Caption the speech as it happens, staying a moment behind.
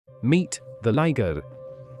Meet the Liger.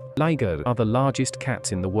 Liger are the largest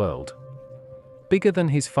cats in the world. Bigger than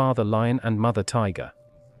his father lion and mother tiger.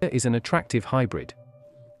 Liger is an attractive hybrid.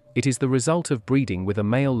 It is the result of breeding with a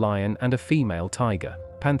male lion and a female tiger,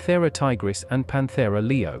 Panthera tigris and Panthera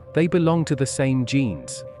leo. They belong to the same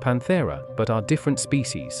genes, Panthera, but are different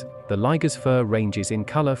species. The Liger's fur ranges in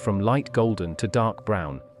color from light golden to dark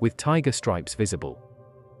brown, with tiger stripes visible.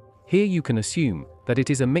 Here you can assume that it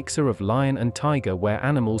is a mixture of lion and tiger, where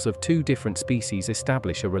animals of two different species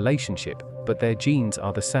establish a relationship, but their genes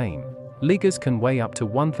are the same. Ligers can weigh up to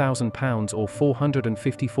 1,000 pounds or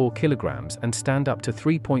 454 kilograms and stand up to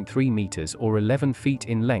 3.3 meters or 11 feet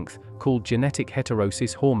in length, called genetic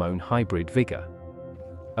heterosis hormone hybrid vigor.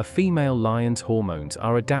 A female lion's hormones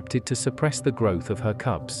are adapted to suppress the growth of her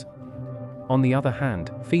cubs. On the other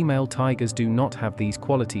hand, female tigers do not have these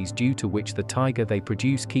qualities, due to which the tiger they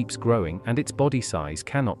produce keeps growing and its body size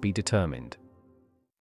cannot be determined.